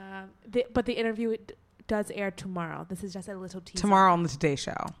 Okay. But the interview does air tomorrow. This is just a little teaser. Tomorrow on the Today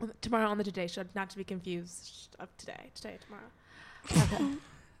Show. Tomorrow on the Today Show, not to be confused of today. Tomorrow. Okay.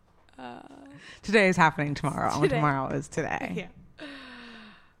 Today is happening tomorrow. Today. Tomorrow is today. Yeah.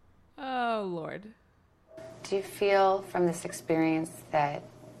 Oh, Lord. Do you feel from this experience that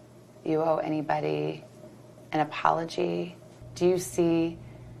you owe anybody an apology? Do you see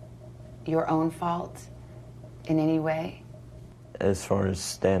your own fault in any way? As far as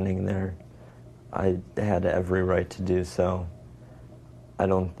standing there, I had every right to do so.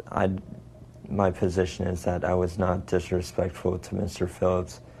 My position is that I was not disrespectful to Mr.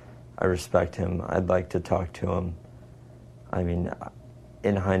 Phillips. I respect him. I'd like to talk to him. I mean,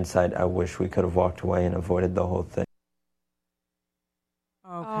 in hindsight, I wish we could have walked away and avoided the whole thing.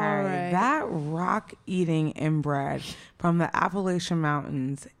 Okay, right. That rock-eating inbred from the Appalachian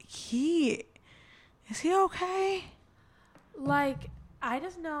Mountains, is he okay? Like, I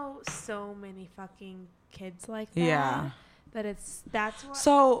just know so many fucking kids like that. Yeah. That's what...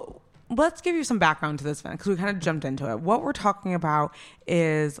 So let's give you some background to this event because we kind of jumped into it. What we're talking about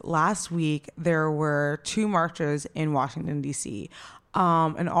is last week there were 2 marches in Washington, D.C.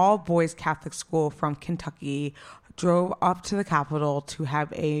 An all-boys Catholic school from Kentucky drove up to the Capitol to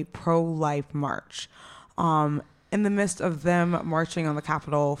have a pro-life march. In the midst of them marching on the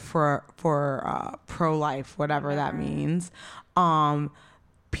Capitol for pro-life, whatever that means,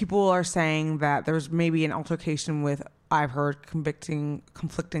 people are saying that there's maybe an altercation with, I've heard, conflicting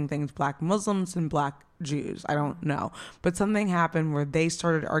things, Black Muslims and Black Jews. I don't know. But something happened where they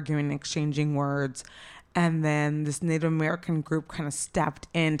started arguing and exchanging words. And then this Native American group kind of stepped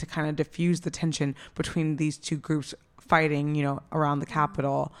in to kind of diffuse the tension between these two groups fighting, around the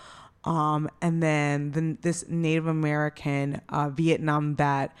Capitol. And then this Native American Vietnam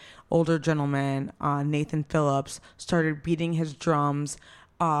vet, older gentleman, Nathan Phillips, started beating his drums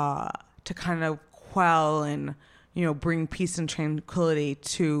to kind of quell and bring peace and tranquility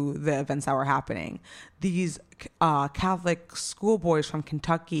to the events that were happening. These Catholic schoolboys from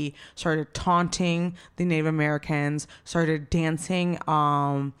Kentucky started taunting the Native Americans, started dancing,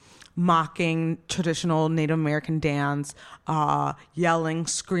 mocking traditional Native American dance, yelling,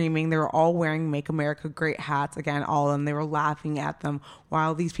 screaming. They were all wearing Make America Great hats. Again, all of them. They were laughing at them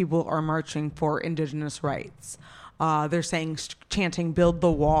while these people are marching for indigenous rights. They're chanting, build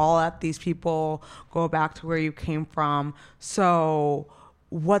the wall at these people, go back to where you came from. So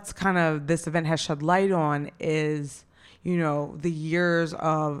what's kind of this event has shed light on is, the years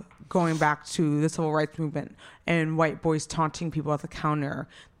of going back to the civil rights movement and white boys taunting people at the counter,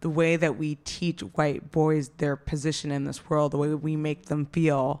 the way that we teach white boys their position in this world, the way we make them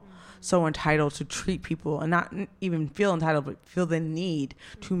feel so entitled to treat people and not even feel entitled, but feel the need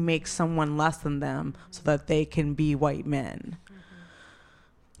to make someone less than them so that they can be white men.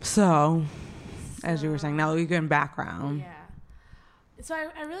 So, as you were saying, now we get in background. Yeah. So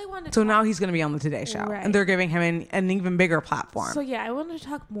I really wanted to So talk- now he's going to be on the Today Show, Right. and they're giving him an even bigger platform. So yeah, I wanted to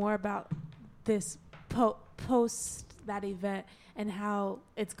talk more about this post that event and how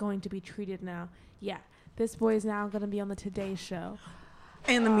it's going to be treated now. Yeah, this boy is now going to be on the Today Show.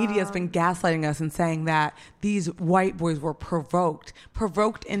 And the media has been gaslighting us and saying that these white boys were provoked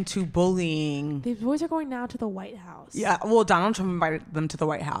into bullying. These boys are going now to the White House. Yeah, well, Donald Trump invited them to the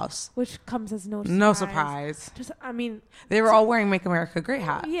White House. Which comes as no surprise. No surprise. Just, I mean, They were all wearing Make America Great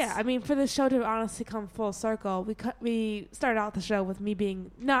hats. yeah, I mean, for the show to honestly come full circle, we started out the show with me being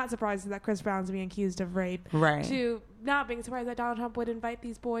not surprised that Chris Brown's being accused of rape. Right. To not being surprised that Donald Trump would invite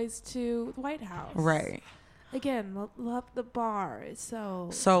these boys to the White House. Right. Again, love the bar is so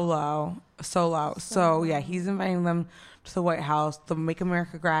low. So yeah, he's inviting them to the White House. The Make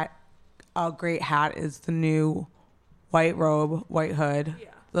America Great hat is the new white robe, white hood,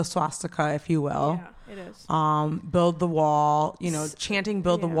 the swastika, if you will. Yeah, it is. Build the wall. Chanting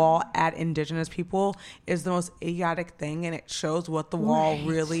 "Build the wall" at Indigenous people is the most idiotic thing, and it shows what the wall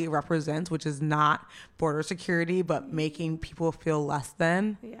really represents, which is not border security, but making people feel less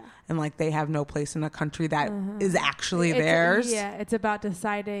than. Yeah. And like they have no place in a country that is actually theirs. It's about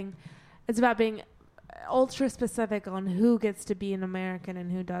deciding. It's about being ultra specific on who gets to be an American and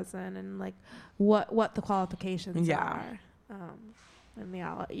who doesn't, and like what the qualifications are. And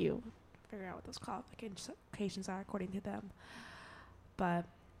I'll let you figure out what those qualifications are according to them. But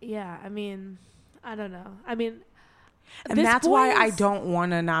yeah, I mean, I don't know. I mean, and that's why I don't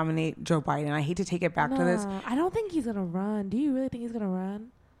want to nominate Joe Biden. I hate to take it back to this. I don't think he's gonna run. Do you really think he's gonna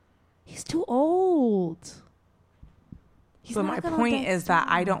run? He's too old. But my point is that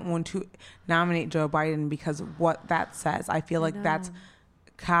I don't want to nominate Joe Biden because of what that says. I feel like that's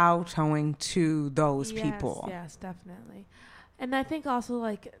kowtowing to those people. Yes, definitely. And I think also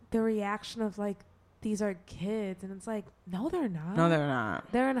like the reaction of like, these are kids, and it's like, no, they're not. No, they're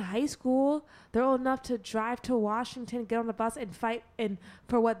not. They're in high school. They're old enough to drive to Washington, get on the bus, and fight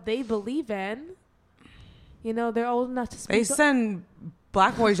for what they believe in. They're old enough to speak. They send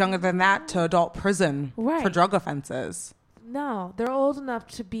black boys younger than that to adult prison for drug offenses. No, they're old enough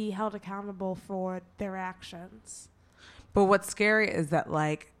to be held accountable for their actions. But what's scary is that,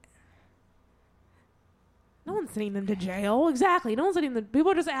 like, no one's sending them to jail. Exactly. No one's sending them.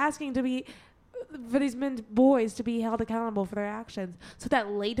 People are just asking for these boys to be held accountable for their actions so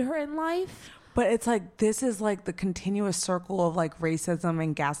that later in life. But it's like, this is like the continuous circle of like racism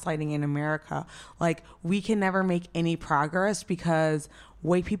and gaslighting in America. Like, we can never make any progress because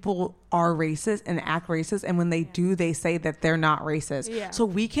white people are racist and act racist. And when they do, they say that they're not racist. Yeah. So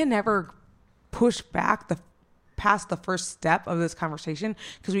we can never push back past the first step of this conversation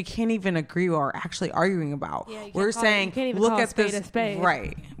because we can't even agree what we're actually arguing about. Yeah, we're saying, look at this. A spade.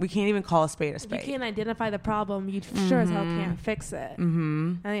 Right. We can't even call a spade a spade. If you can't identify the problem, you sure as hell can't fix it.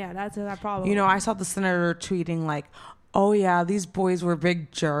 Mm-hmm. And yeah, that's that problem. I saw the senator tweeting like, oh yeah, these boys were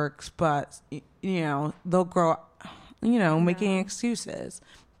big jerks, but they'll grow up, making excuses.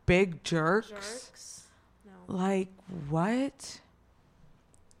 Big jerks? No. Like, what?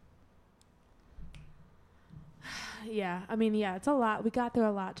 Yeah, I mean, it's a lot. We got through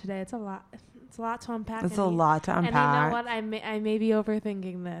a lot today. It's a lot. It's a lot to unpack. It's a lot to unpack. And you know what? I may be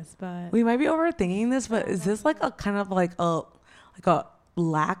overthinking this, but we might be overthinking this. But is this like a kind of like a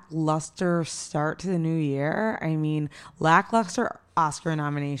lackluster start to the new year? I mean, lackluster Oscar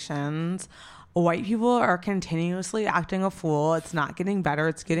nominations. White people are continuously acting a fool. It's not getting better.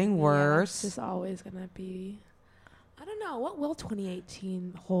 It's getting worse. It's just always gonna be. I don't know. What will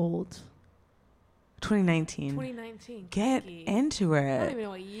 2018 hold? 2019. Get into it. I don't even know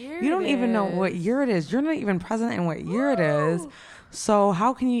what year. You don't even know what year it is. You're not even present in what year it is. So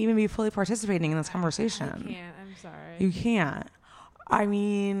how can you even be fully participating in this conversation? I can't. I'm sorry. You can't. I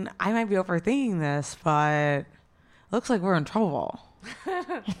mean, I might be overthinking this, but it looks like we're in trouble.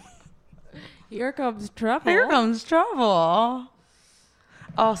 Here comes trouble. Here comes trouble.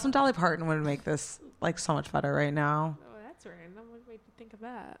 Oh, some Dolly Parton would make this like so much better right now. Oh, that's random. What made you think of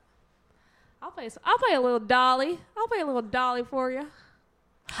that? I'll play a little Dolly. I'll play a little Dolly for you.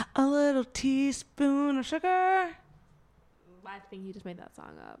 A little teaspoon of sugar. I think you just made that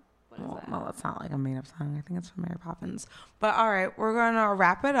song up. What is that? No, that's not like a made-up song. I think it's from Mary Poppins. But all right, we're gonna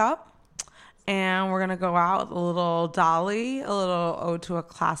wrap it up, and we're gonna go out with a little Dolly, a little ode to a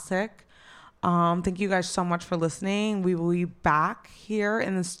classic. Thank you guys so much for listening. We will be back here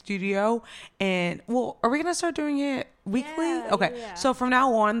in the studio. And, well, are we going to start doing it weekly? Yeah, okay. yeah. So from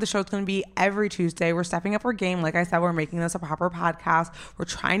now on, the show's going to be every Tuesday. We're stepping up our game. Like I said, we're making this a proper podcast. We're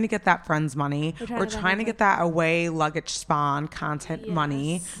trying to get that Friends money. We're trying to get that away luggage spawn content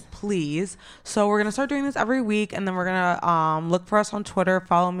money, please. So we're going to start doing this every week. And then we're going to look for us on Twitter.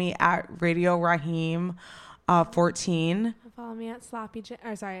 Follow me at Radio Raheem 14. Follow me at Sloppy J.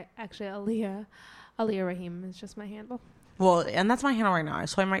 Or sorry, actually Aaliyah Raheem is just my handle. Well, and that's my handle right now,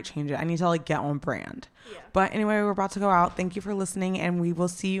 so I might change it. I need to like get on brand. Yeah. But anyway, we're about to go out. Thank you for listening, and we will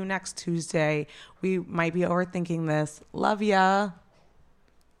see you next Tuesday. We might be overthinking this. Love ya.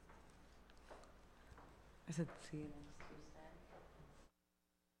 I said see you next Tuesday.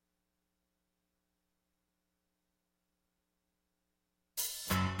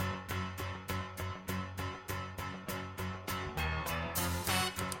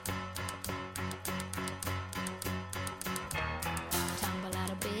 Tumble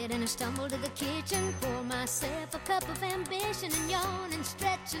out of bed and I stumble to the kitchen, pour myself a cup of ambition and yawn and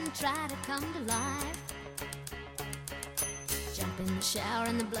stretch and try to come to life. Jump in the shower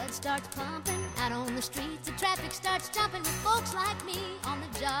and the blood starts pumping. Out on the streets the traffic starts jumping with folks like me on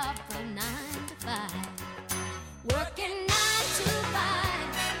the job from 9 to 5. Working 9 to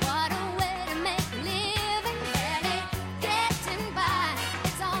 5, what a way to make a living. Barely getting by,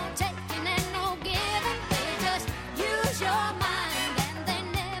 it's all taking and no giving. They just use your mind and they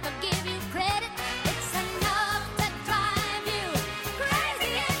never give you credit. It's enough to drive you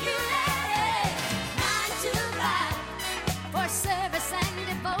crazy if you let it. 9 to 5, for service and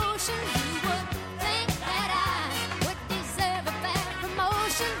devotion. You would think that I would deserve a fair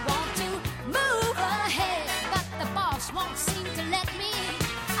promotion. Want to move ahead, but the boss won't seem to let me.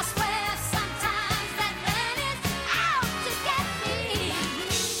 I swear sometimes that man is out to get me.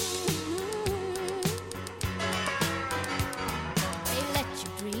 They let you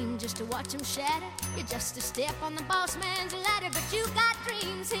dream just to watch him shatter. You're just a step on the boss man's ladder, but you got